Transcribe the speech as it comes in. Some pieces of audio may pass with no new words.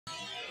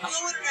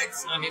Hello Internet,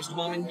 I'm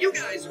HamsterBomb, and you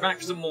guys are back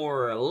for some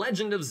more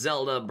Legend of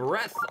Zelda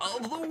Breath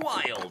of the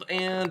Wild.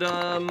 And,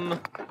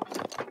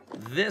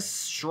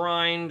 this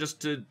shrine,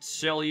 just to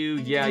tell you,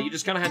 yeah, you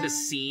just kind of had to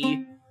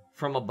see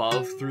from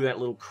above through that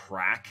little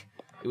crack.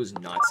 It was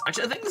nuts.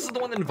 Actually, I think this is the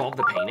one that involved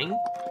the painting.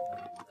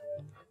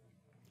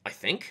 I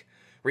think.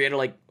 Where you had to,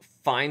 like,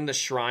 find the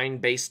shrine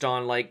based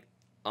on, like,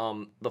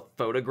 the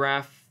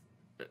photograph.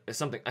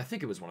 Something. I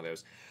think it was one of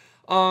those.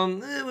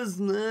 It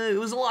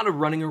was a lot of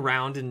running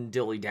around and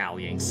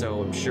dilly-dallying,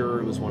 so I'm sure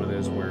it was one of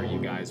those where you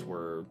guys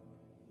were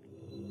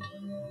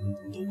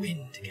the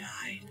wind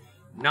guide,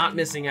 not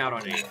missing out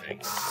on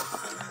anything.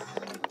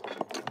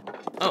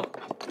 Oh.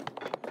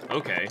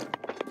 Okay.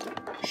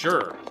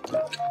 Sure. A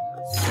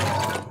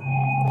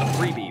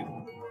freebie.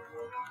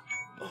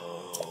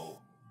 Oh.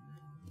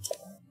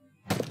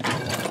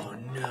 Oh,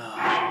 no.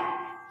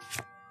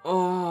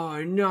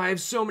 Oh, no, I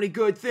have so many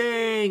good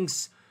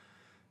things!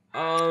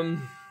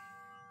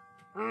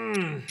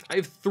 I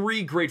have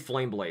 3 great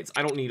flame blades.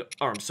 I don't need,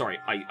 oh, I'm sorry,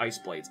 ice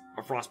blades,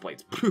 or frost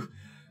blades.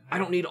 I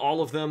don't need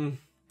all of them.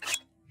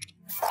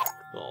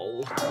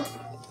 Oh.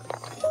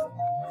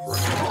 For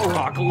a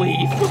rock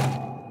leaf.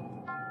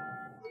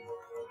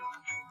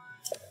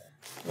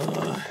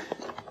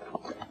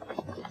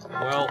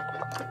 Well,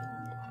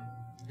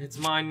 it's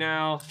mine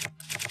now.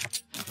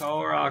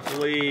 Rock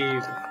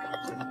leaf.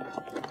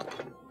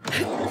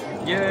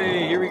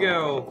 Yay, here we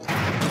go.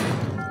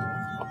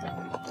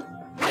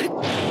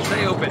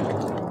 Stay open.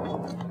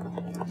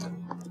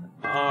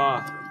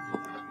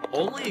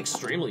 Only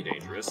extremely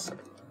dangerous.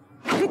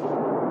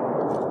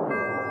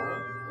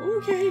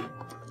 Okay.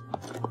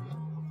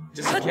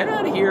 Just get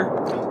out of here.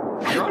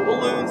 You're on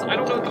balloons. I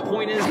don't know what the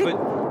point is, but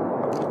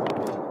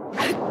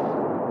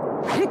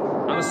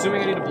I'm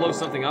assuming I need to blow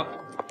something up.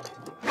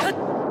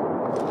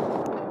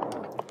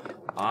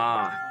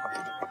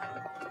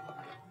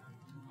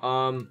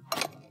 Boom!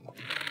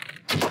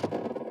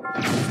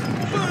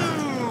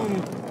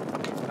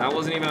 That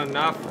wasn't even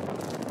enough.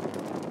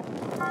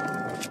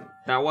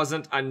 That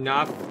wasn't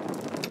enough.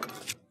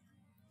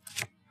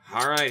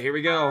 Alright, here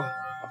we go.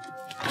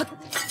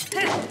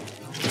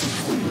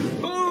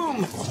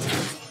 Boom!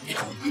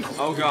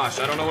 Oh gosh,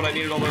 I don't know what I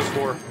needed all those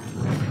for.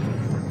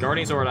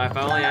 Guardian Sword, if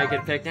only I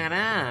could pick that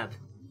up.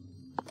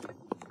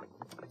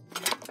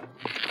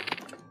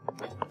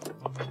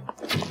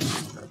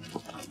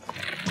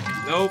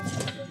 Nope.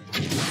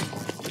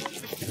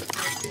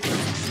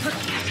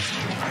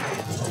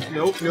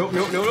 Nope, nope,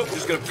 nope, nope, nope.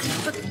 Just gonna...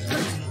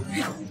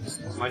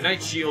 My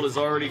Knight Shield is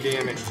already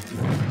damaged.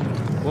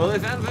 Well,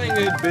 if that thing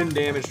had been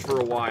damaged for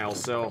a while,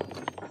 so...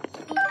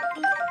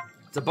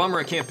 It's a bummer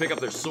I can't pick up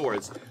their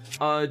swords.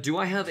 Do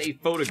I have a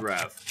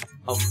photograph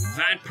of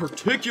that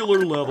particular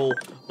level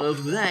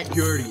of that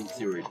Guardian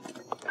Sword?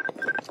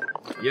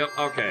 Yep,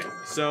 okay.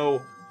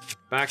 So,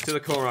 back to the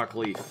Korok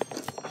Leaf.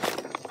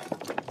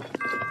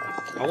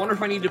 I wonder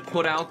if I need to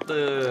put out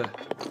the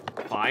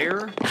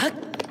fire?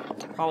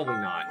 Probably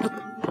not.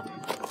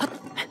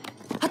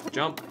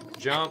 Jump,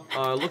 jump.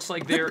 Looks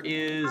like there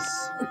is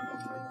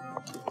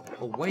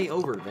a way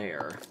over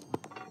there.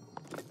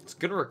 It's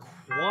gonna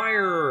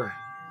require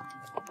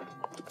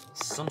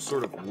some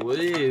sort of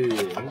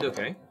wood.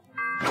 Okay.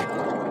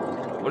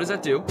 What does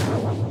that do?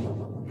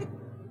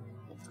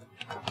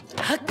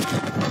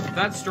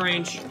 That's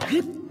strange.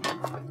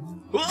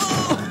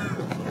 Whoa!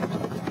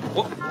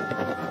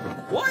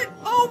 What?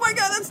 Oh my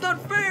god, that's not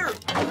fair!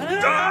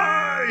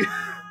 Die!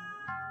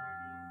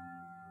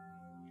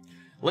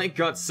 Link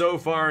got so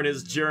far in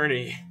his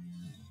journey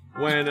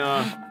when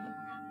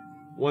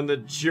the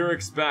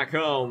jerks back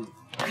home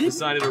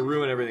decided to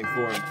ruin everything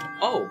for him.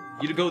 Oh,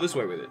 you go this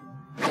way with it.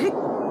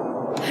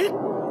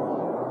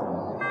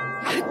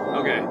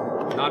 Okay,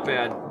 not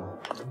bad.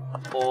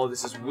 Oh,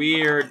 this is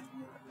weird.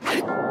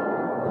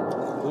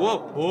 Whoa,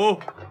 whoa.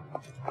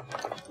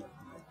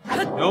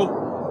 Nope.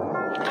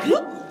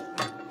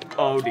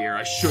 Oh dear,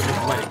 I shouldn't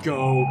have let it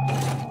go.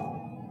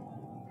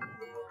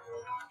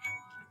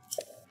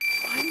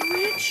 I'm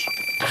rich.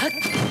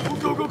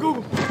 Go, go, go,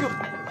 go, go.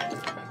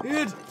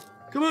 And,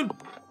 come on,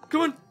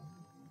 come on.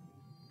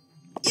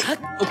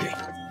 Okay,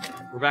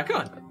 we're back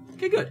on.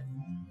 Okay, good.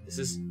 This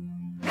is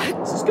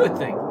a good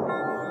thing.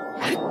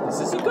 This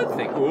is a good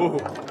thing. Oh,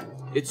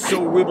 it's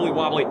so wibbly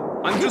wobbly.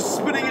 I'm just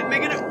spinning it,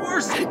 making it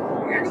worse.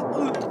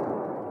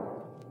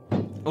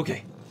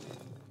 Okay.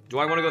 Do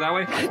I want to go that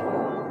way?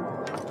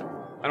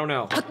 I don't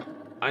know.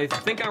 I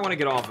think I want to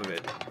get off of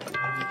it.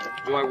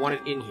 Do I want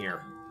it in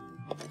here?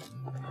 I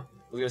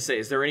was gonna say,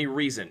 is there any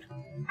reason?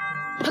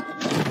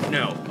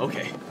 No.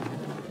 Okay.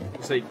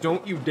 I'll say,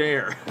 don't you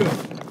dare.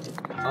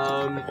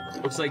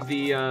 Looks like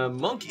the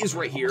monk is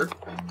right here.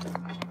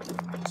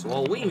 So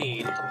all we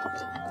need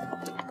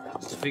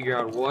is to figure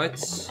out what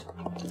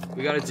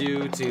we gotta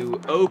do to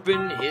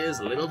open his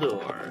little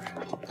door.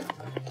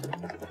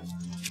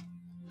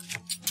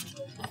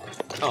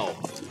 Oh.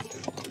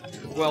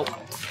 Well,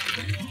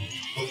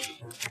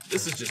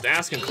 this is just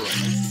asking for it.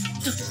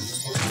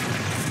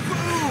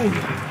 Boom!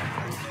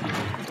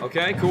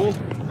 Okay, cool.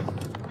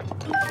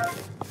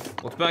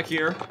 What's back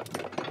here?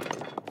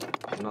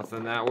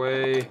 Nothing that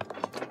way.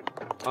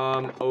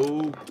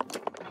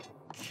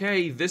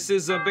 Okay, this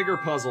is a bigger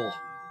puzzle.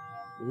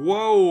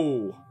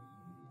 Whoa!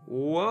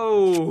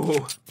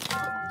 Whoa!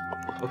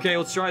 Okay,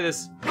 let's try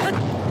this.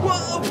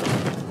 Whoa!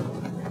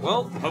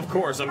 Well, of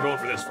course, I'm going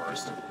for this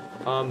first.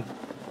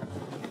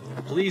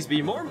 Please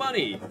be more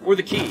money, or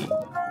the key.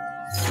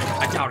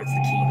 I doubt it's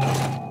the key,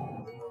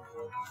 though.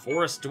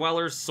 Forest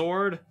Dweller's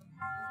Sword?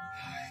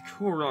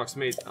 Cool Rocks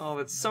made. Oh,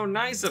 that's so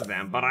nice of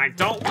them, but I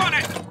don't want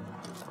it!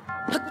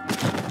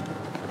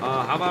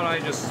 How about I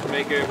just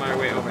make it my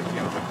way over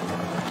here?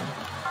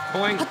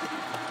 Boing!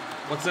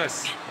 What's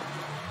this?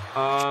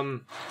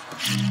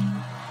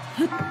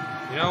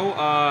 You know,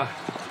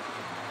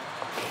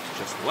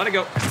 just let it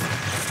go.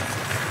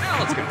 Now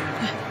let's go.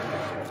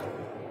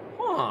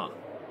 Huh.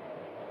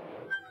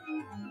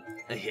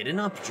 A hidden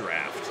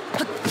updraft.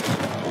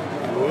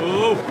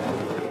 Whoa!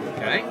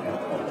 Okay.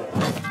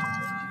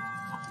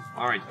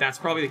 Alright, that's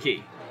probably the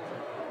key.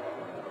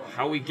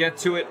 How we get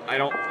to it, I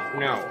don't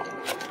know.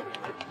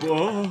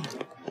 Whoa.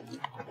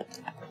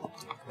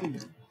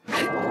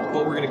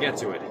 But we're gonna get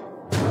to it.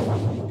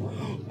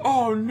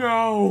 Oh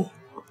no!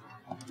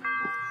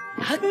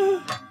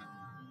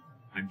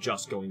 I'm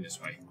just going this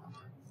way.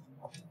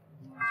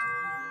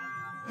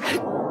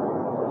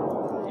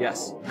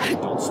 Yes.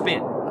 Don't spin.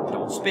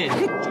 Don't spin.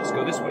 Just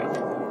go this way.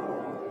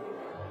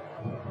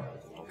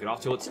 Don't get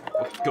off till it's...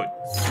 Okay, good.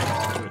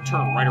 I'm gonna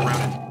turn right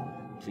around it.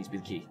 Please be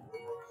the key.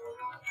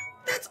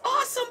 That's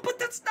awesome, but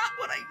that's not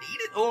what I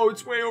needed. Oh,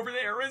 it's way over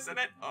there, isn't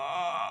it?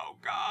 Oh,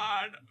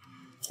 God.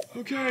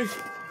 Okay.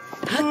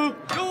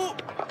 Go.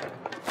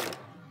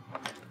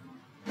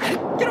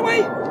 Get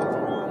away.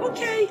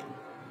 Okay.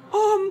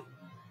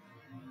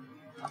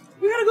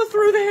 We gotta go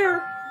through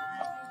there.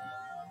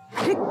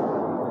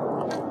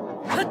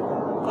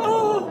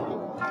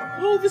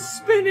 Oh, the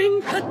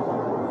spinning.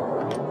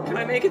 Can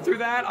I make it through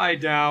that? I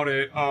doubt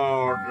it.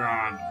 Oh,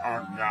 God.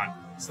 Oh, God.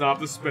 Stop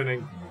the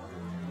spinning.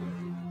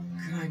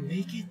 Can I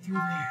make it through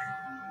there?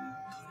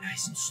 Go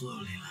nice and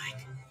slowly,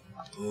 like.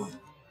 Oh.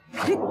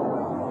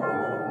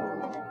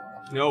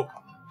 No.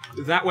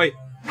 That way.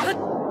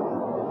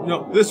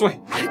 No, this way.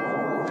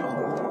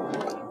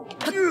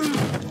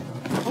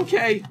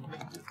 Okay.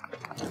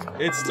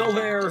 It's still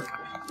there.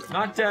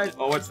 Not dead.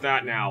 Oh, it's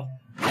that now.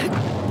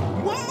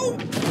 Whoa!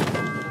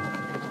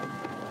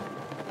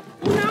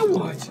 Now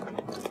what?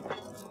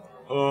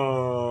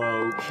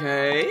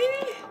 Okay.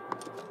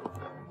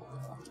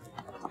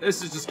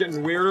 This is just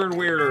getting weirder and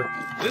weirder.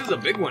 This is a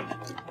big one.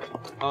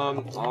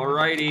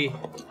 Alrighty.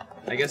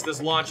 I guess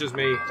this launches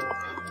me.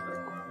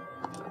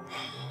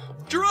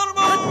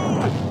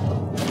 Gerudo!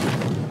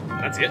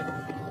 That's it.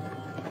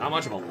 Not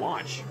much of a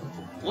launch.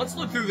 Let's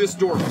look through this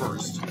door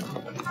first.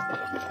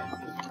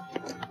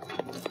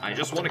 I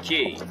just want a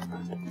key.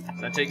 Does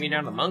that take me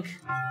down to the monk?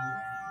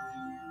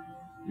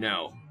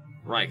 No.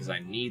 Right, because I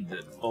need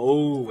the...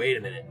 Oh, wait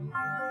a minute.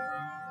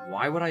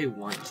 Why would I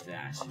want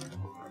that?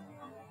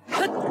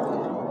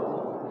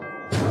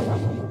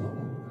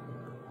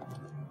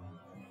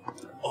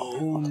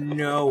 Oh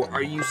no,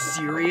 are you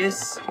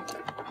serious?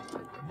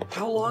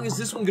 How long is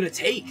this one gonna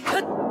take?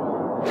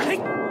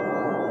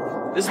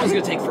 This one's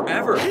gonna take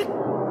forever.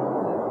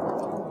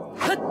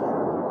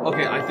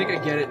 Okay, I think I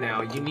get it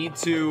now. You need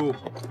to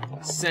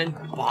send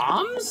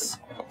bombs?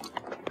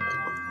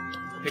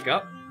 Pick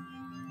up.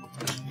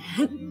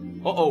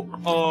 Uh-oh.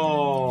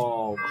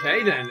 Oh,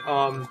 okay then.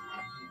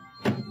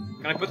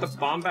 Can I put the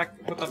bomb back,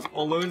 put the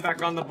balloon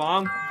back on the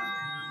bomb?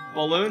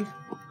 Balloon?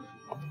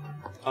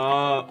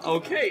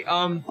 Okay,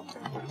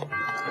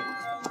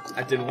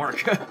 that didn't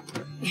work.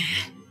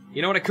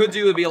 You know what I could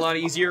do? It'd be a lot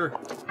easier.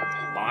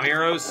 Bomb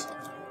arrows.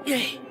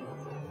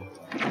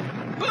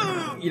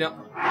 Boom! You know.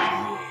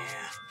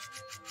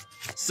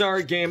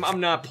 Sorry, game, I'm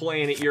not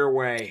playing it your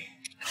way.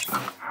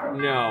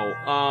 No,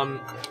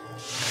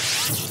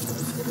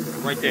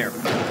 right there.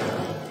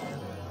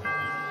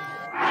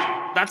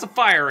 That's a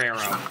fire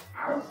arrow.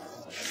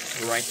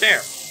 Right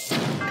there. Boom!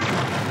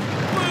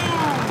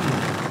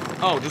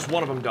 Oh, just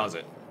one of them does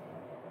it.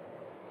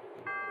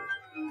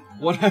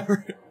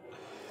 Whatever.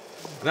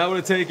 That would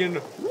have taken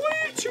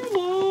way too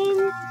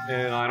long.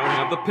 And I don't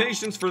have the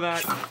patience for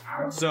that.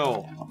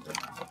 So,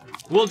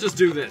 we'll just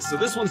do this. So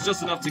this one's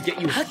just enough to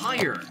get you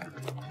higher.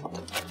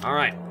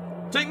 Alright.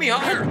 Take me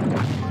higher.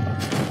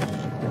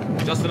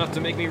 Just enough to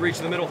make me reach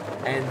the middle.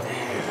 And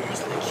there's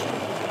the key.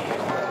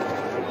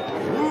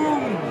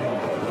 Boom.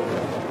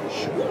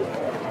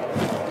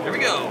 There we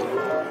go.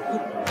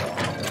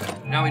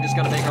 Now we just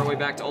gotta make our way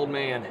back to Old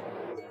Man.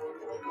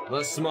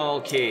 The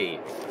small key.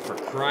 For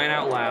crying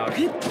out loud.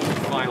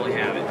 Finally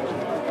have it.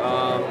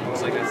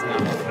 Looks like that's not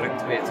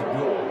correct way to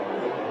go.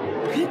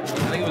 I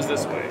think it was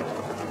this way.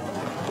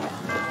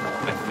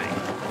 I think.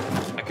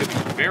 I could be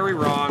very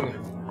wrong.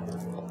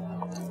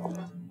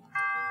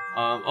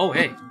 Oh,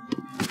 hey.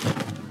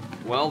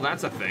 Well,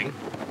 that's a thing.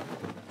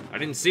 I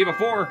didn't see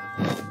before.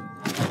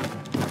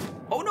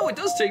 Oh, no, it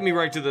does take me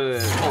right to the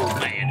Old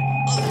Man.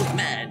 Old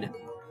Man.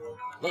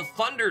 The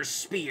Thunder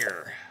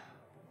Spear.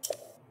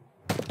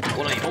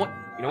 Well, no, you know what?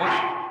 You know what?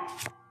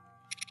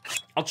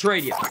 I'll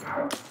trade you.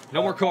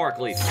 No more Cork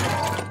Leaf.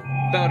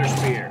 Powder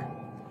Spear.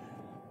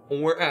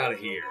 We're out of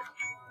here.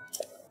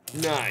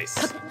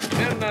 Nice.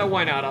 And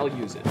why not? I'll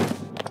use it.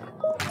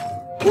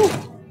 Whew.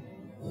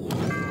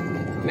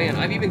 Man,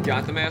 I've even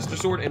got the Master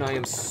Sword, and I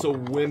am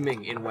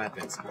swimming in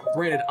weapons.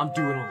 Granted, I'm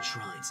doing all the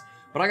shrines,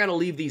 but I gotta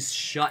leave these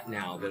shut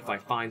now, that if I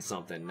find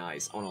something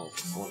nice, I wanna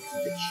keep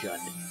it shut.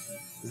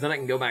 Then I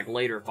can go back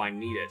later if I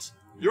need it.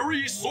 Your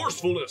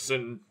resourcefulness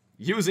and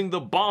using the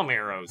bomb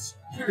arrows.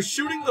 You're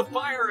shooting the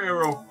fire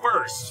arrow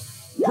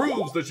first.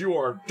 Proves that you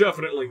are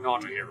definitely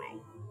not a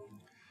hero.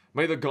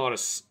 May the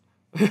goddess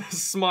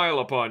smile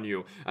upon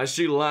you as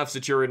she laughs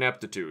at your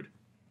ineptitude.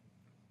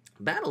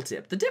 Battle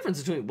tip. The difference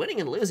between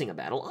winning and losing a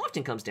battle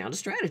often comes down to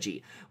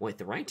strategy. With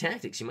the right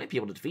tactics, you might be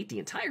able to defeat the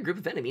entire group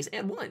of enemies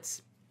at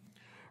once.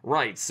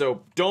 Right,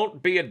 so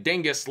don't be a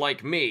dingus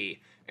like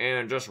me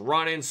and just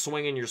run in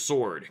swinging your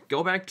sword.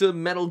 Go back to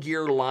Metal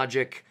Gear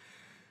logic.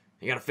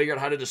 You gotta figure out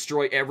how to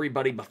destroy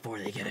everybody before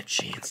they get a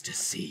chance to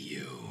see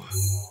you.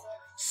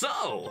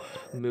 So,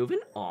 moving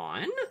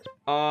on.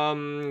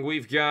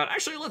 We've got...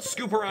 Actually, let's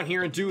scoop around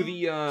here and do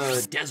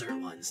the, desert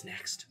ones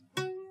next.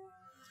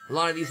 A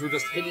lot of these were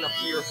just hidden up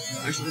here.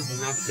 Actually, this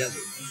is not the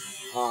desert.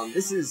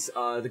 This is,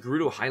 the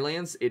Gerudo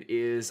Highlands. It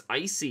is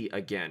icy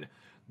again.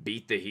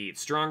 Beat the heat.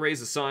 Strong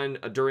rays of sun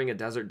during a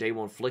desert day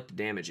will inflict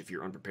damage if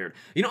you're unprepared.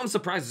 You know, I'm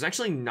surprised. There's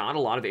actually not a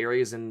lot of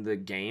areas in the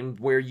game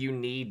where you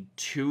need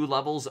 2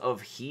 levels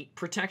of heat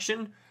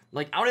protection.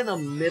 Like, out in the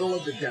middle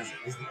of the desert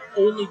is the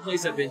only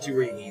place I've been to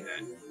where you need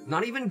that.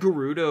 Not even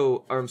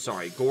Gerudo, or I'm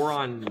sorry,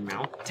 Goron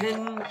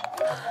Mountain?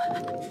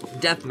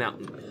 Death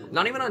Mountain.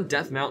 Not even on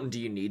Death Mountain do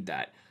you need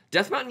that.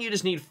 Death Mountain, you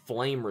just need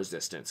flame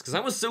resistance. Because I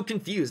was so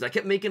confused. I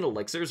kept making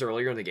elixirs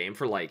earlier in the game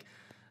for, like,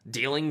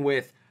 dealing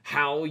with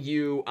how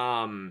you,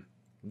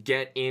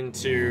 get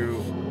into...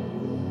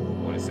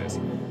 What is this?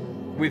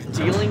 With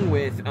dealing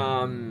with,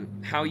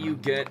 how you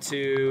get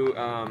to,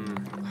 oh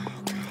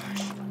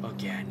gosh,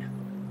 again.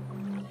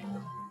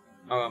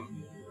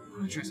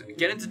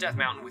 Get into Death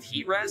Mountain with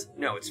heat res?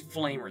 No, it's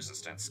flame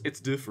resistance. It's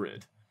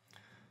different.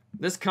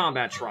 This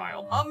combat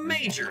trial, a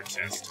major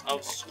test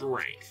of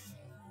strength.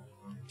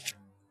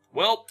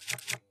 Well,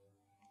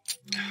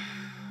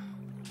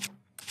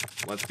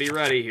 let's be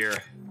ready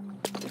here.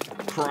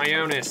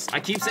 Cryonis. I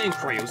keep saying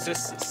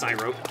cryosis,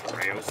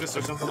 cryosis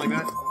or something like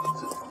that.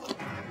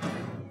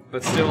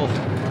 But still,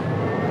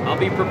 I'll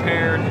be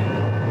prepared.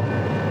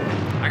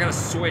 I gotta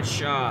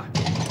switch,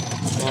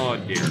 oh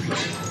dear.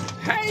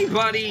 Hey,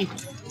 buddy!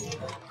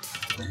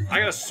 I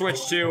gotta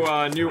switch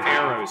to, new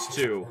arrows,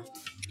 too.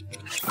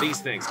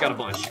 These things, got a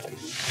bunch.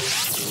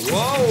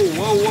 Whoa,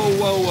 whoa, whoa,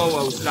 whoa, whoa,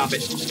 whoa, stop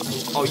it.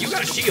 Oh, you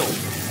got a shield.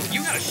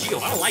 You got a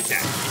shield, I don't like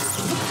that.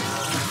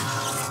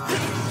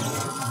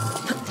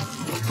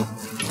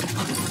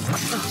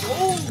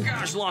 Oh,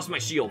 gosh, lost my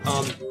shield.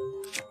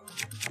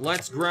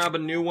 Let's grab a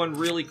new one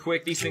really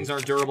quick. These things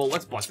aren't durable.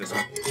 Let's bust this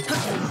one.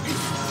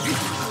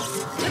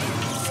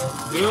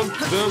 Boom,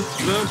 boom,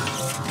 boom,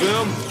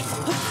 boom.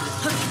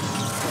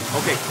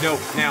 Okay, no,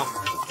 now.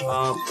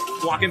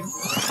 Block him.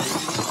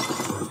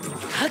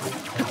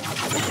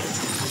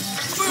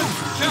 Boom!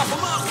 Chop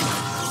him up!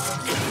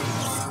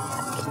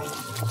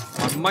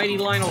 My mighty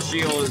Lionel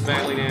shield is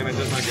badly damaged,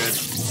 that's not good.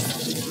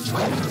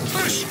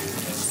 Push!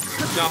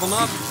 Chop him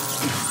up.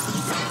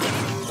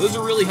 Those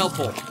are really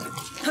helpful.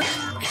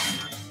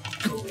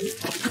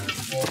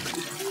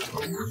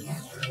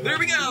 There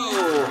we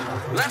go!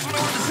 That's what I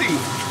want to see!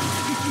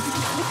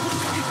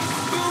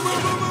 Boom,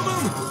 boom, boom, boom,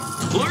 boom!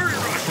 Blurry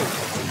Russian!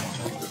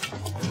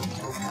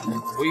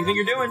 What do you think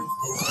you're doing?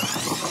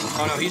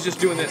 Oh no, he's just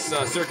doing this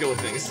circular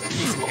thing. This is a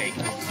piece of cake.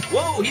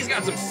 Whoa, he's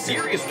got some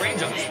serious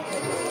range on this.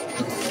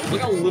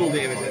 Look how little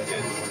damage that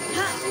did.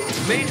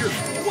 Major.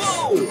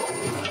 Whoa!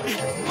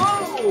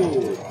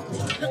 Whoa!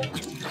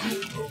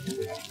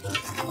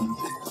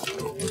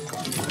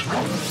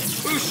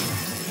 Boosh!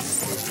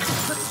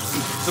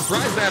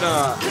 Surprised that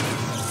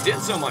did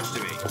so much to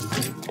me.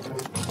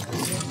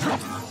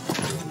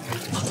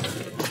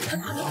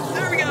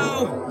 There we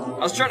go!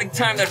 I was trying to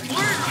time that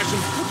flare rush.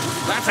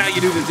 That's how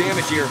you do the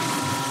damage here.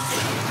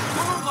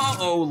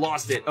 Uh-oh,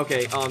 lost it.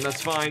 Okay,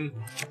 that's fine.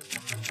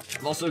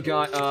 I've also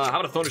got, how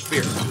about a Thunder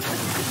Spear?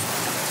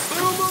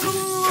 Boom, boom,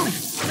 boom.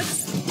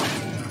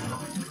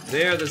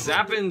 There, the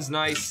zapping's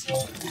nice.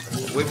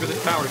 Wait for this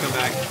power to come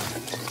back.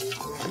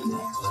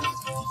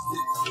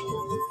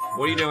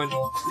 What are you doing?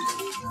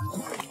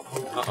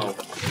 Uh-oh.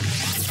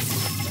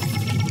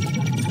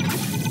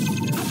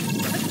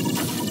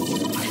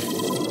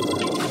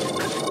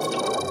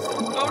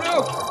 Oh no!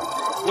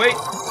 Wait.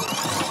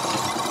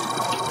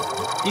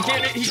 He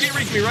can't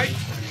reach me, right?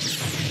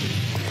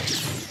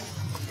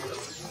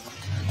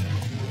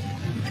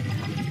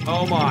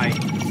 Oh my.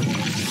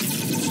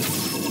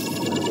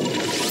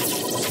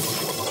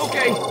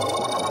 Okay.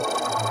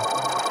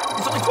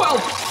 It's only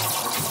 12.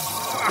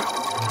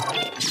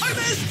 I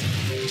missed.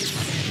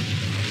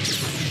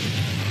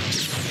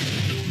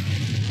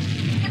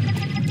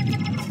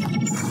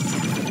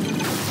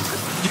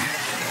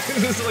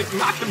 This is like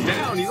knock him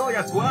down. He's only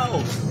got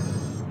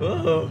 12.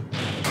 Oh.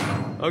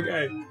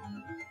 Okay.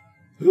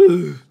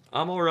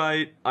 I'm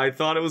alright. I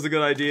thought it was a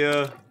good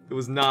idea. It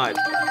was not.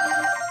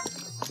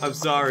 I'm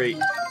sorry.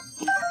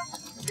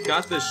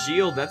 Got the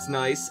shield, that's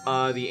nice.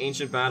 The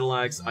ancient battle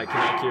axe, I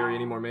cannot carry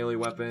any more melee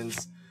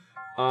weapons.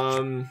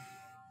 We're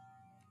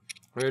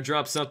gonna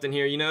drop something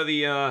here. You know,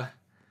 the,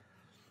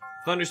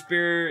 Thunder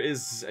Spear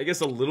is, I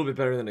guess, a little bit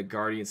better than a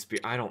Guardian Spear.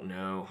 I don't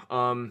know.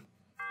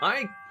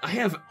 I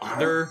have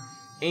other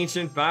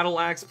ancient battle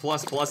axe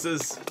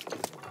pluses.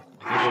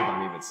 I can't believe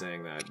I'm even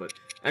saying that, but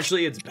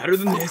actually, it's better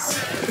than this.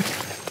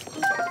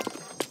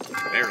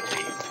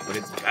 Barely, but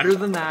it's better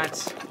than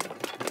that.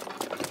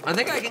 I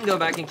think I can go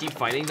back and keep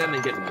fighting them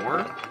and get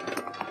more.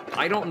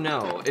 I don't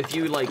know if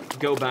you, like,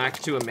 go back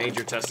to a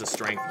major test of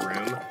strength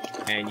room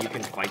and you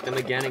can fight them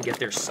again and get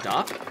their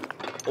stuff,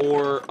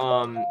 or,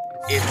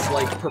 it's,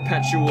 like,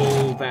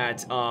 perpetual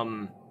that,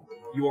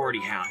 you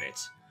already have it.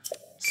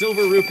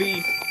 Silver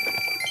rupee.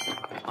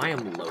 I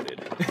am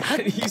loaded.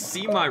 You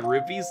see my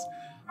rupees?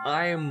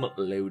 I am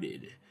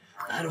loaded.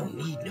 I don't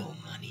need no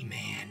money,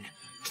 man.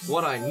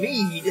 What I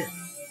need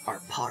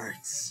are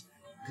parts.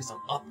 Because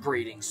I'm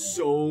upgrading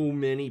so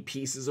many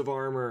pieces of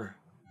armor.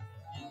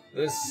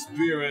 The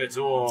Spirit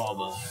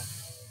Orb.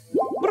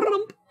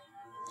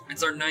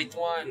 It's our 9th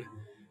one.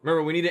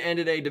 Remember, we need to end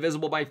today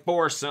divisible by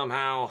 4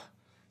 somehow.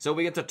 So if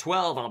we get to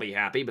 12, I'll be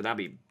happy, but that'd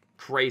be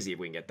crazy if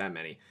we can get that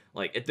many.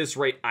 Like, at this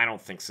rate, I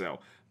don't think so.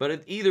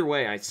 But either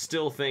way, I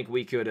still think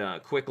we could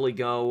quickly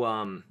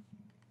go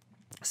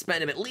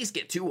spend him, at least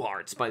get 2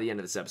 hearts by the end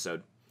of this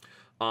episode.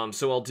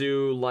 So I'll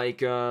do,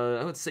 like,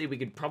 I would say we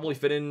could probably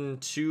fit in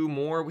 2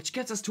 more, which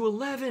gets us to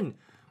 11.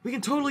 We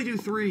can totally do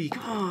 3.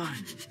 Come on.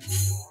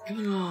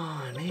 Come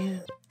on,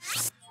 man.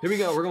 Here we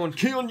go. We're going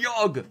Kion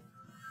Yog.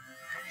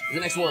 The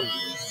next one.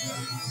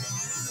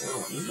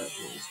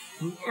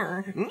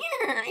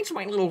 It's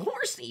my little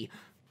horsey.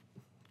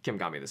 Kim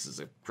got me this as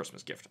a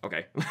Christmas gift.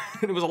 Okay.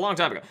 It was a long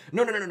time ago.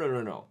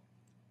 No.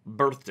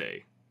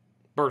 Birthday.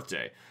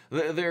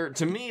 They're,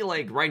 to me,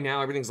 like, right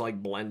now, everything's,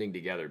 like, blending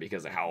together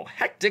because of how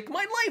hectic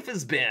my life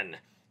has been.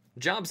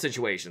 Job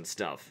situation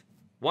stuff.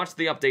 Watch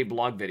the update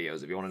blog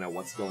videos if you want to know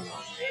what's going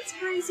on. It's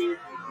crazy.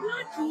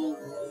 Not cool.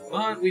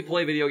 But we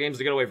play video games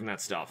to get away from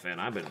that stuff,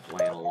 and I've been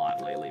playing a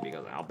lot lately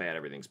because of how bad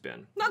everything's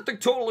been. Not the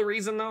total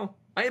reason, though.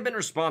 I have been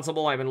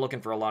responsible. I've been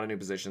looking for a lot of new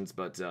positions,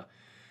 but,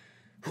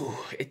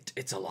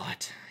 it's a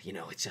lot. You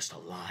know, it's just a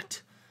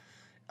lot.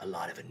 A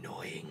lot of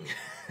annoying.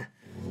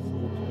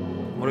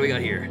 What do we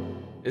got here?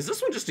 Is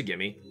this one just a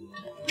gimme?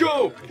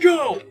 Go!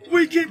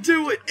 We can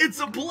do it! It's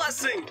a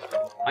blessing!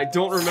 I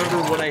don't remember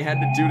what I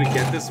had to do to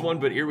get this one,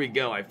 but here we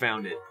go, I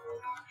found it.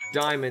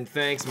 Diamond,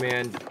 thanks,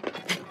 man.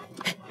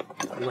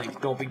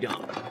 Link, don't be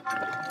dumb.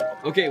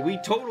 Okay, we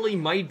totally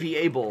might be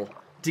able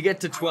to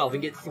get to 12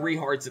 and get 3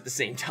 hearts at the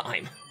same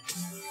time.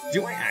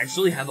 Do I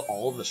actually have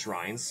all of the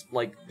shrines,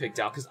 like, picked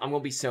out? Because I'm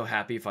gonna be so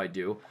happy if I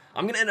do.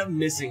 I'm gonna end up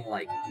missing,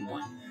 like,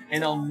 1,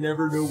 and I'll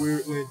never know where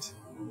it went.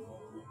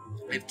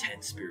 I have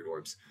 10 spirit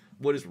orbs.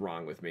 What is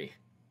wrong with me?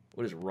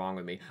 What is wrong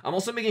with me? I'm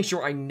also making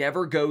sure I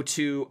never go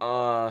to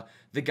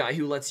the guy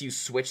who lets you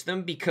switch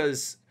them,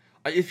 because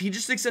if he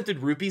just accepted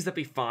rupees, that'd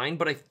be fine,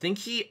 but I think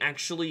he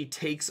actually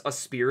takes a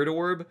spirit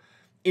orb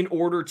in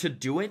order to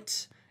do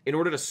it, in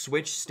order to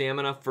switch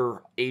stamina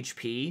for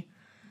HP.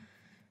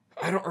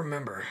 I don't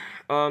remember.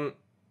 But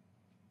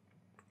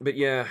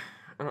yeah,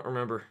 I don't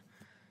remember.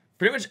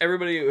 Pretty much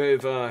everybody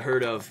I've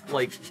heard of,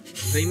 like,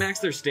 they max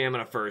their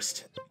stamina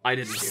first. I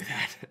didn't do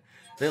that.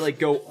 They, like,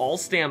 go all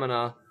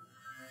stamina,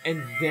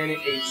 and then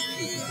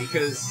HP,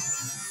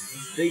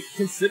 because they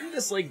consider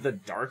this, like, the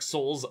Dark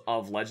Souls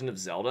of Legend of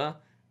Zelda.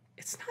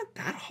 It's not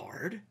that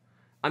hard.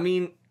 I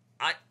mean,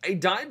 I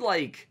died,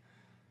 like,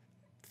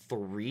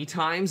 3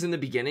 times in the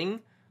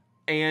beginning,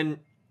 and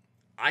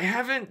I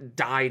haven't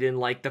died in,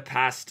 like, the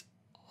past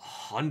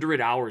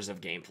 100 hours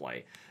of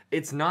gameplay.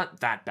 It's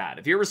not that bad.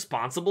 If you're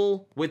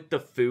responsible with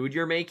the food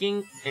you're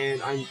making, and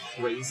I'm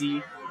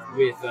crazy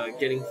with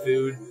getting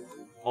food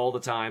all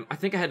the time. I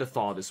think I had to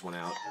thaw this one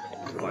out,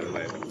 by the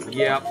way.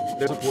 Yeah,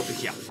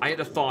 I had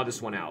to thaw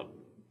this one out.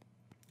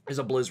 There's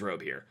a Blizz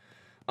robe here.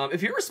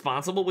 If you're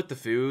responsible with the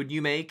food you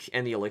make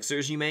and the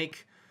elixirs you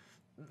make,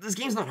 this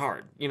game's not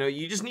hard. You know,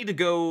 you just need to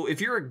go...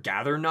 If you're a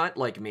gather nut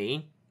like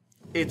me,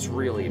 it's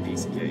really a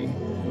piece of cake.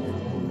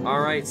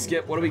 Alright,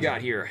 Skip, what do we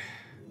got here?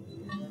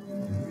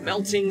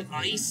 Melting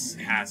ice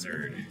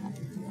hazard.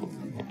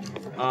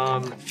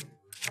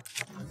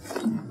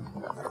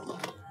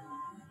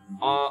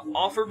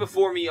 Offer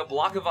before me a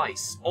block of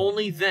ice.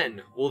 Only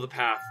then will the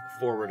path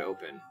forward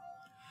open.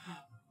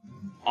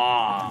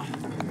 Ah.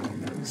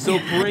 So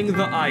bring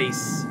the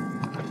ice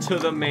to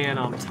the man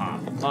on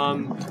top.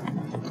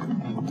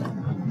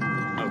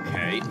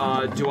 Okay,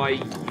 do I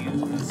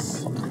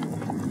use...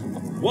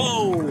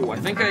 Whoa! I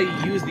think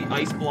I used the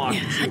ice block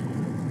to...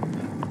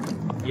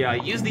 Yeah, I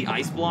used the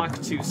ice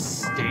block to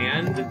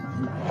stand...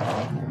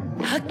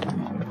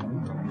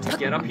 To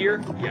get up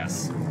here?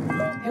 Yes.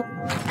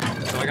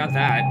 So I got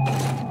that.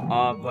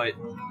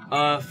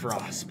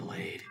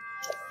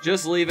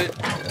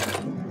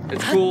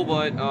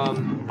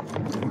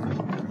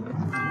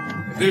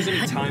 If there's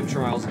any time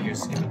trials, you're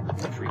just gonna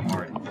be pretty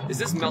hard. Is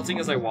this melting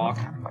as I walk?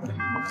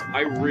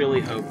 I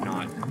really hope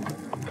not.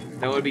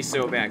 That would be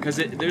so bad, because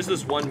there's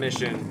this one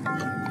mission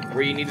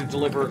where you need to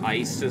deliver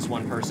ice to this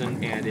one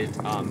person, and it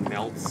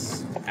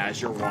melts as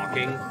you're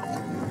walking.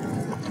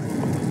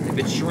 If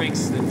it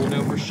shrinks, then we'll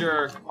know for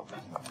sure.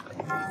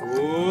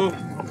 Ooh.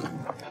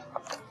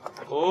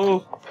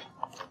 Oh.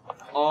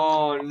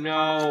 Oh,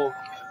 no.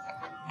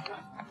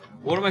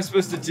 What am I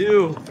supposed to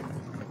do?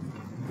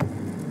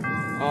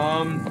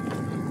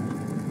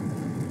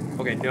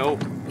 Okay, no.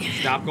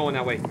 Stop going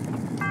that way.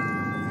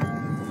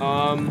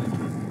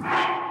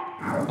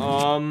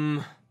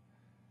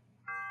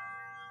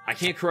 I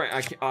can't correct.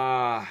 I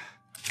can't.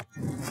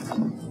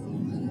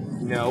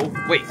 No.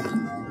 Wait.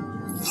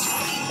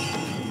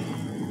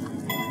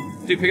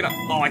 Dude, pick it up.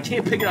 Oh, I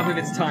can't pick it up if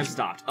it's time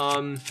stopped.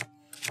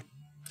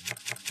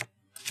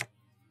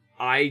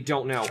 I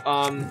don't know.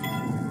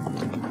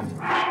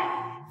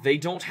 They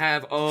don't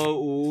have. Oh,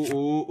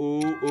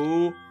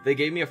 ooh. They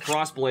gave me a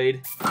frost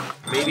blade.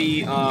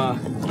 Maybe. Dang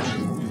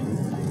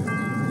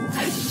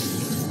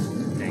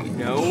it,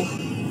 no.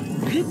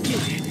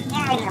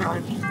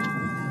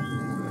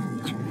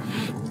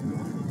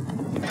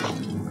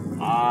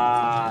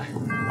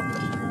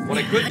 What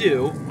I could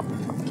do...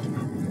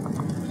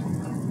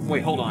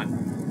 Wait, hold on.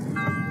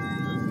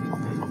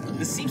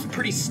 This seems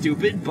pretty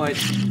stupid, but...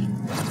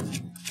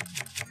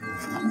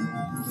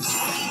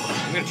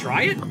 I'm gonna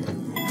try it?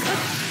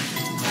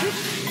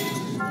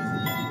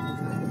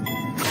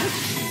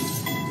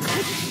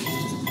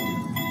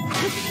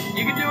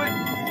 You can do it!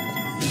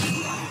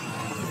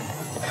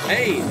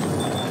 Hey!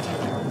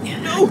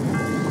 No!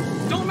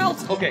 Don't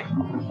melt! Okay.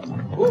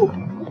 Ooh.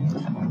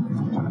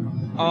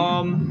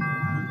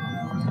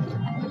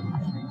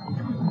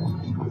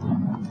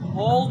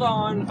 Hold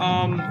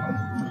on,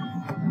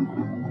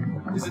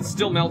 is it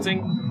still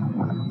melting?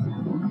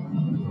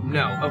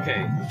 No,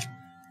 okay.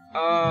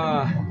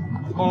 Oh,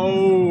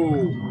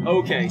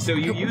 okay, so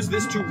you use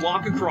this to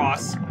walk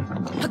across.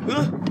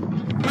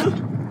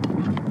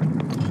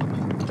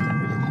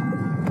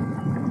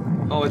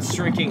 Oh, it's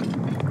shrinking.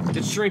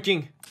 It's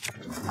shrinking.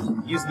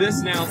 Use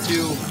this now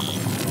to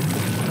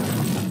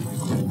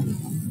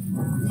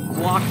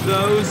block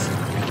those.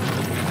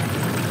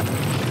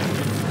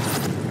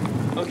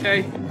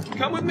 Okay,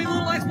 come with me,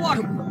 little ice block.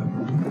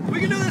 We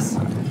can do this.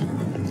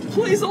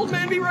 Please, old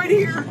man, be right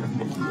here.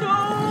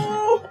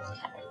 No!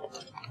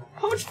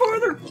 How much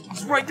farther?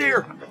 It's right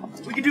there.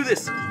 We can do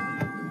this.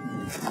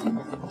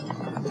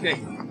 Okay,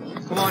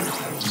 come on.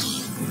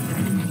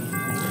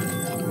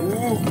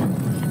 Ooh.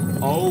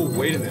 Oh,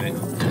 wait a minute.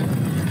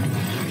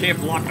 You can't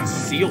block the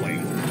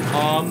ceiling.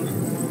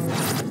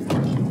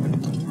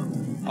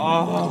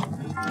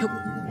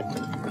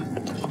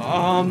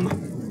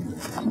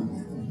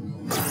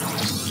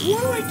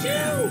 What do I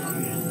do?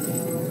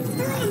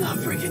 They're on the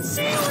freaking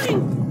ceiling!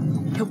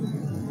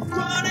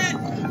 Run it!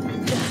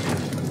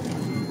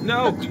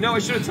 No, I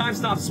should have time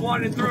stopped,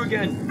 swatted it through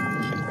again.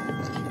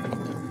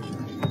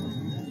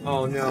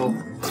 Oh no.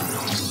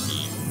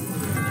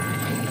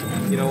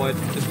 You know what?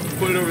 Just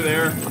put it over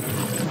there.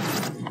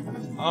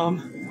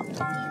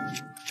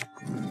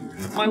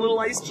 My little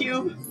ice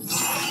cube.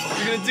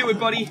 You're gonna do it,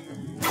 buddy.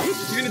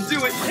 You're gonna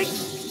do it.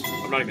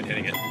 I'm not even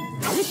hitting it.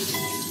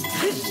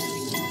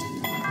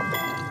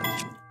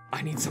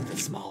 I need something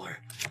smaller.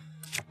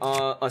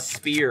 A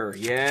spear.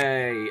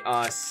 Yay.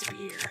 A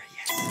spear.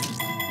 Yes.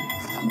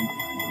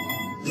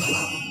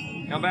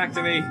 Come back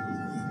to me.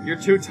 You're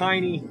too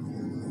tiny.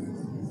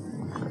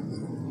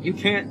 You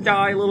can't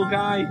die, little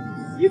guy.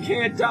 You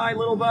can't die,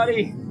 little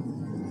buddy.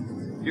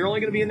 You're only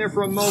gonna be in there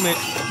for a moment.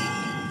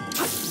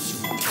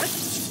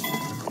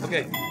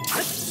 Okay.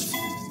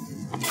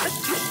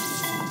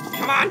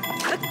 Come on!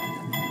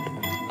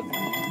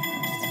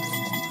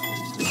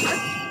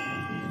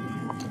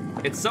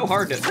 It's so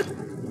hard to...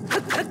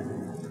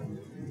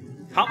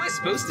 How am I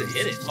supposed to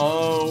hit it?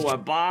 Oh, a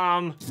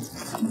bomb.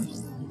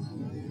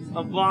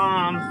 A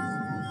bomb.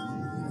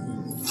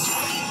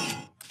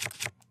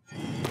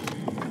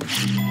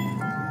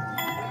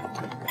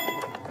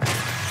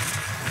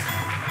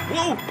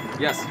 Whoa!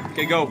 Yes.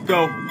 Okay, go.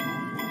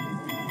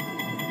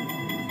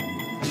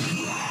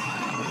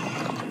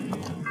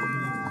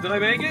 Did I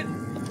make it?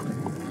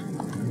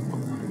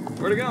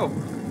 Where'd it go?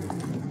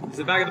 Is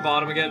it back at the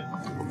bottom again?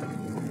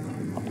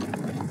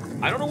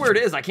 I don't know where it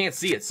is. I can't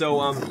see it.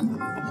 So, at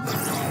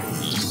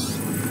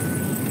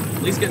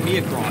least get me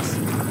across.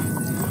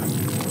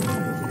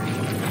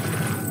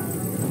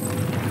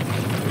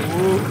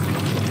 Woo!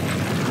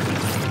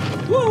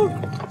 Woo!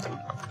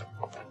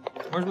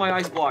 Where's my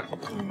ice block?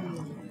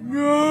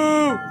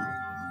 No!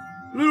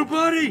 Little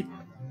buddy!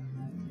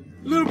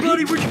 Little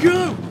buddy, where'd you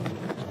go?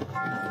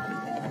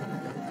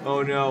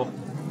 Oh no.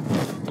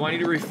 Do I need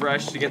to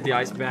refresh to get the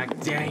ice back?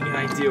 Dang it,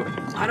 I do.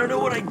 I don't know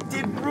what I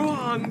did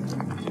wrong!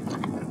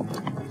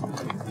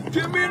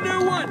 Give me a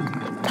new one!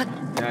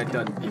 Yeah, it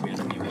doesn't give me a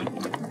new one.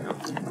 No.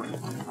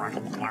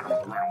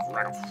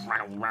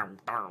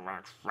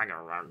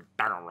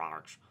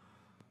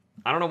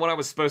 I don't know what I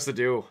was supposed to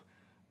do.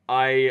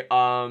 I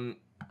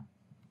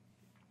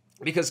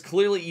because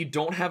clearly you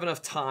don't have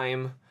enough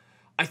time.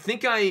 I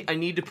think I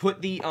need to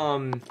put the,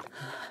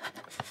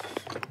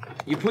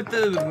 you put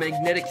the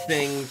magnetic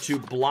thing to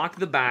block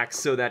the back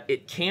so that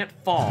it can't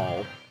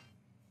fall,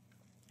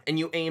 and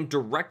you aim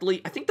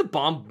directly. I think the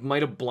bomb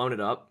might have blown it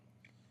up.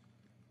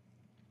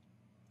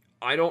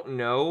 I don't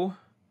know.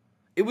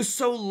 It was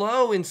so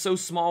low and so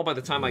small by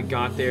the time I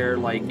got there,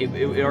 like, it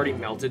already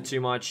melted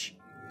too much.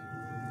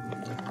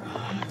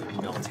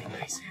 Melting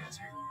ice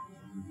hazard.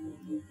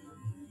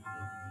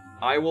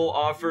 I will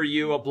offer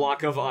you a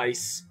block of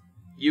ice,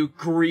 you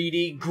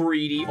greedy,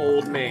 greedy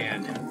old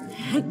man.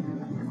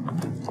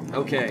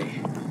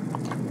 Okay.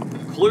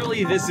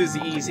 Clearly this is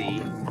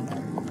easy.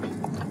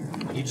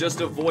 You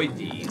just avoid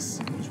these.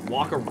 Just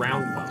walk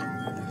around them.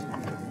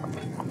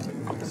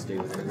 Stay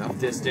within enough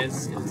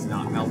distance, and it's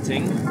not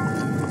melting.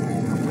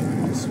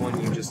 This one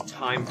you just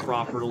time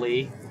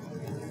properly.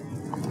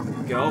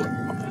 Go.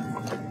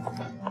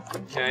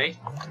 Okay.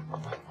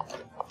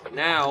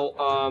 Now,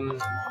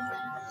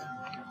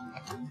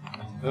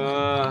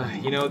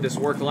 you know, this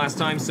worked last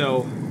time,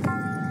 so...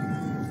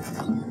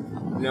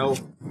 No.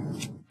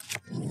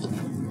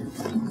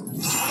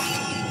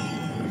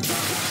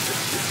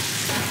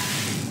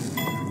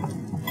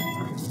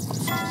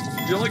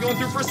 You're only going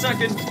through for a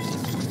second.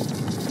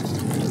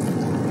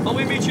 Let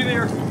me meet you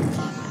there.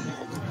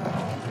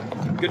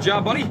 Good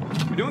job, buddy.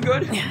 You're doing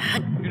good.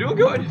 You're doing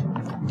good.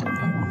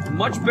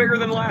 Much bigger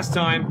than last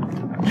time.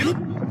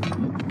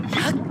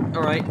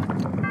 Alright.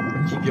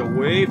 Keep you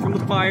away from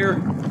the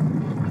fire.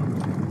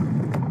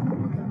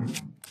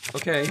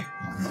 Okay.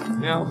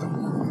 Now,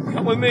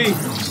 come with me,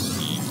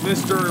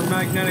 Mr.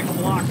 Magnetic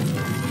Block.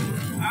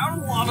 Out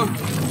of lava.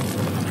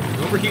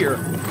 Over here.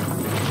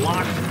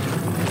 Block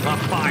the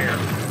fire.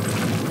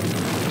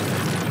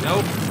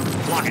 Nope.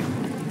 Block it.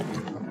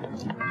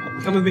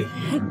 Come with me.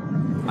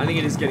 I think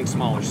it is getting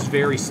smaller. It's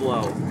very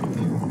slow.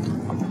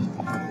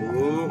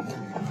 Ooh.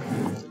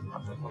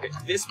 Okay,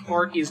 this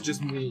part is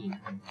just mean.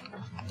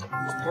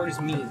 This part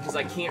is mean, because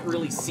I can't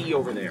really see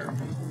over there.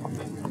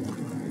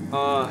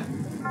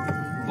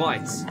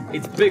 But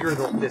it's bigger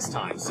this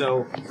time,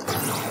 so...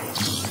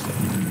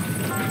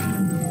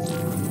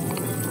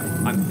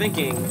 I'm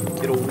thinking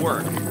it'll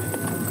work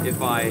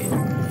if I...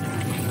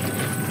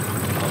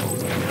 Oh,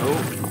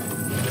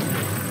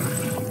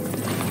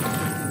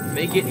 no.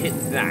 Make it hit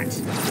that.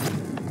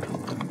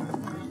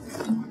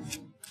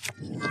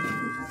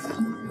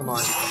 Come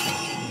on.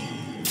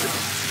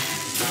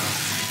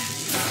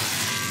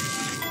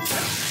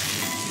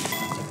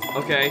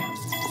 Okay.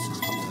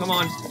 Come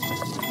on.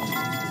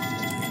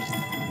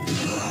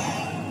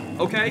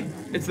 Okay,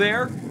 it's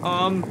there.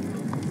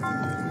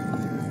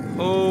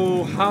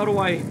 Oh, how do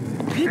I...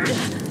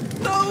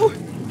 No!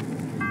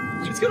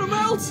 It's gonna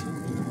melt!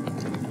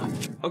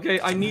 Okay,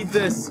 I need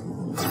this.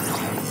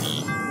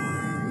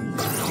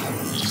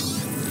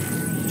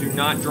 Do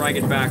not drag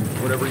it back,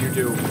 whatever you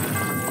do.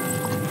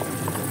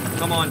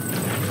 Come on.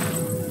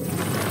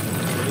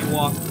 Let me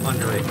walk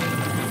under it.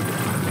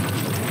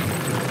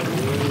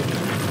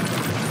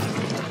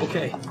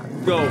 Okay.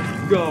 Go,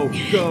 go,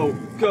 go,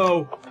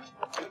 go.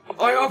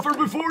 I offer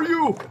before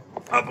you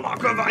a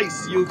block of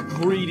ice, you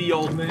greedy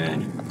old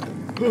man.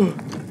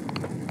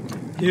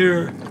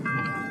 Here.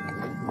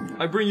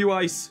 I bring you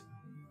ice.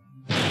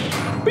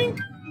 Bink.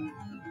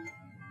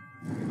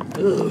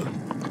 Ugh.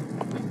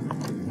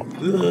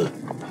 Ugh.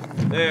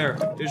 There,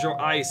 here's your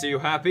ice. Are you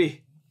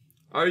happy?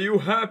 Are you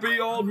happy,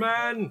 old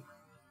man?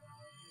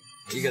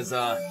 Because,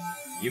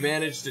 you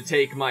managed to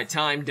take my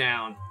time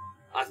down.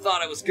 I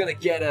thought I was gonna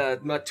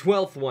get my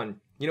 12th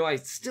one. You know, I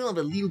still have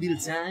a little bit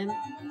of time.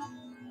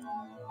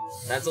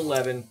 That's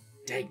 11.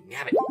 Dang,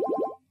 nabbit.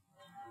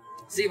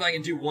 See if I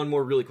can do one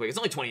more really quick. It's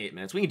only 28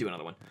 minutes. We can do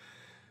another one.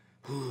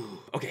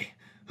 Okay.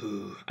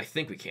 I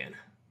think we can.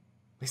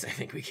 At least I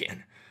think we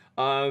can.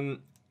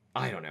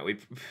 I don't know.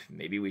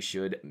 Maybe we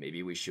should.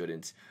 Maybe we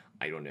shouldn't.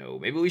 I don't know.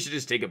 Maybe we should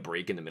just take a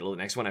break in the middle of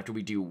the next one after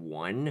we do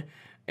one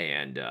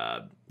and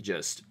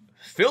just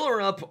fill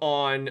her up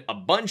on a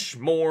bunch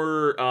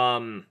more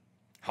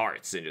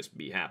hearts and just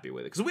be happy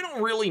with it. Because we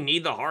don't really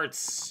need the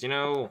hearts, you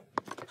know?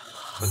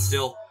 But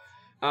still.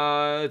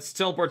 Let's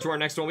teleport to our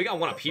next one. We got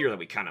one up here that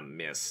we kind of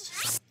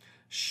missed.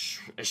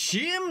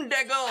 Shimdegos!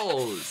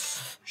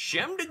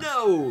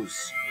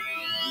 Shimdegos!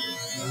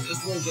 Is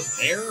this one just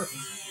there?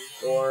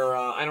 Or,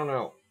 I don't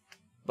know.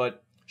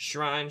 But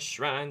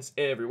shrines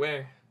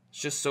everywhere. It's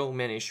just so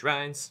many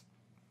shrines.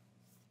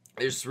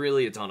 There's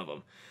really a ton of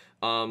them.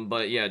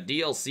 But yeah,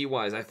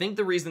 DLC-wise, I think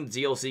the reason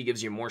DLC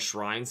gives you more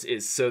shrines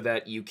is so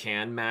that you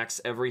can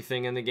max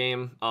everything in the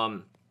game.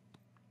 Kind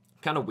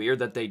of weird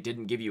that they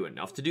didn't give you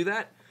enough to do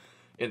that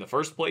in the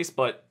first place,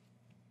 but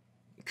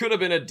could have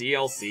been a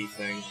DLC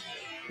thing.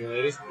 Yeah,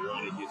 they just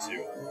wanted you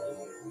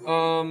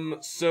to.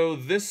 So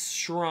this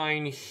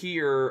shrine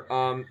here,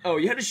 oh,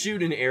 you had to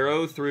shoot an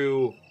arrow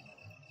through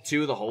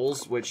 2 of the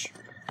holes, which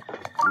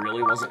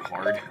really wasn't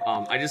hard.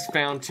 I just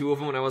found 2 of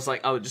them and I was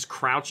like, oh, just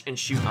crouch and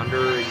shoot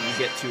under and you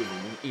get 2 of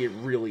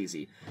them real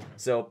easy.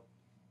 So,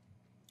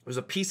 it was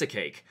a piece of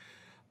cake.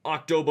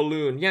 Octo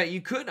balloon. Yeah,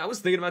 you could. I was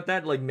thinking about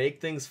that, like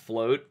make things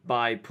float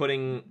by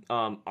putting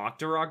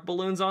Octorok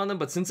balloons on them,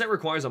 but since that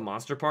requires a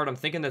monster part, I'm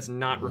thinking that's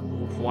not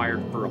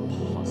required for a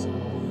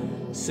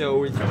puzzle.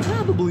 So it's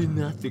probably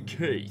not the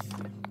case.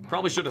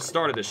 Probably should have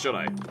started this, should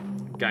I?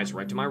 Guys,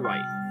 right to my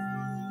right.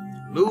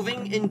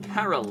 Moving in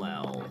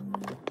parallel.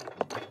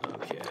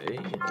 Okay.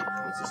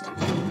 What's this do?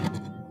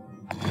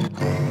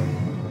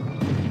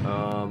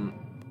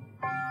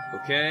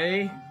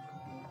 Okay.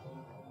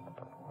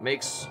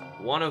 Makes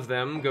one of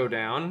them go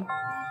down.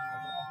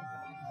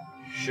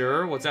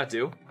 Sure, what's that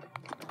do?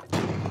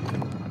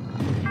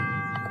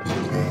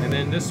 And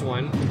then this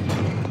one.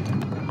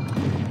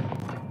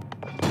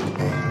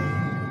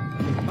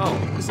 Oh,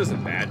 this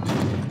isn't bad.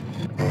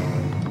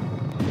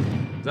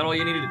 Is that all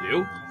you needed to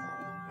do?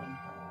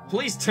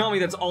 Please tell me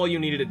that's all you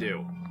needed to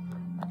do.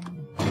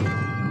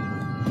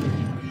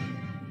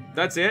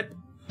 That's it?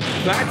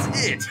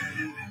 That's it!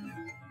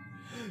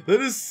 That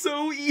is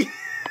so easy.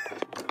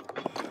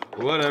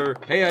 Whatever.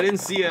 Hey, I didn't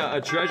see a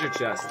treasure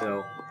chest,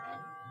 though.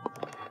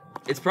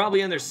 It's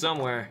probably in there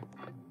somewhere.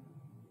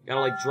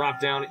 Gotta, like, drop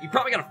down. You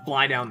probably gotta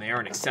fly down there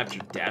and accept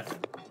your death.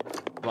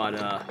 But,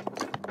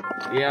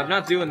 yeah, I'm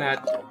not doing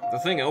that. The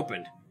thing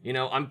opened. You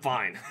know, I'm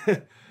fine.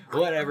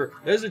 Whatever.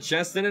 There's a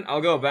chest in it.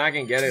 I'll go back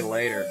and get it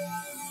later.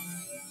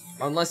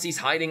 Unless he's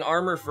hiding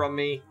armor from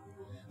me.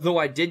 Though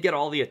I did get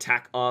all the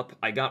attack up.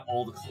 I got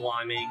all the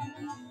climbing.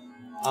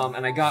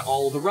 And I got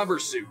all the rubber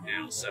suit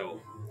now,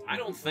 so I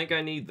don't think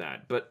I need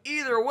that. But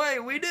either way,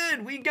 we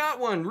did! We got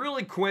one!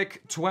 Really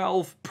quick,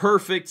 12,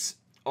 perfect,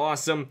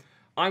 awesome.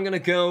 I'm gonna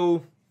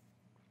go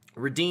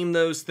redeem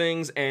those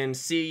things and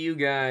see you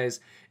guys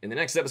in the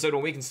next episode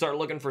when we can start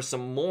looking for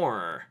some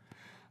more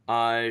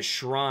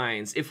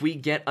shrines. If we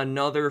get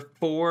another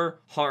 4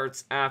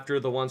 hearts after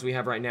the ones we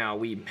have right now,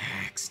 we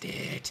maxed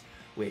it,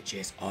 which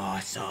is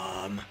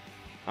awesome.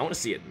 I want to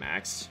see it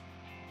maxed.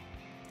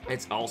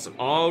 It's awesome.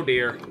 Oh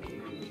dear.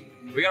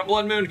 We got a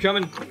blood moon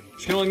coming.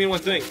 She can only mean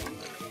one thing.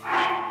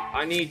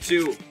 I need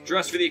to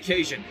dress for the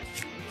occasion.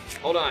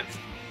 Hold on.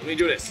 Let me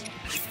do this.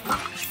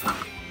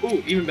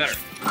 Ooh, even better.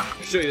 I'll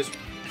show you this.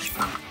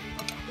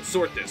 Let's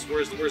sort this.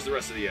 Where's the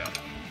rest of the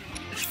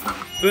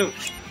boom.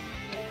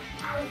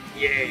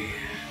 Yeah.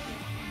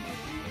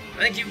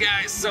 Thank you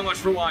guys so much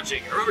for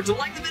watching. Remember to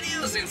like the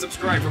videos and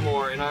subscribe for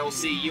more, and I will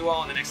see you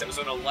all in the next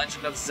episode of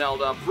Legend of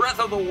Zelda Breath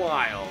of the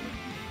Wild.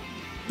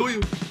 Bye.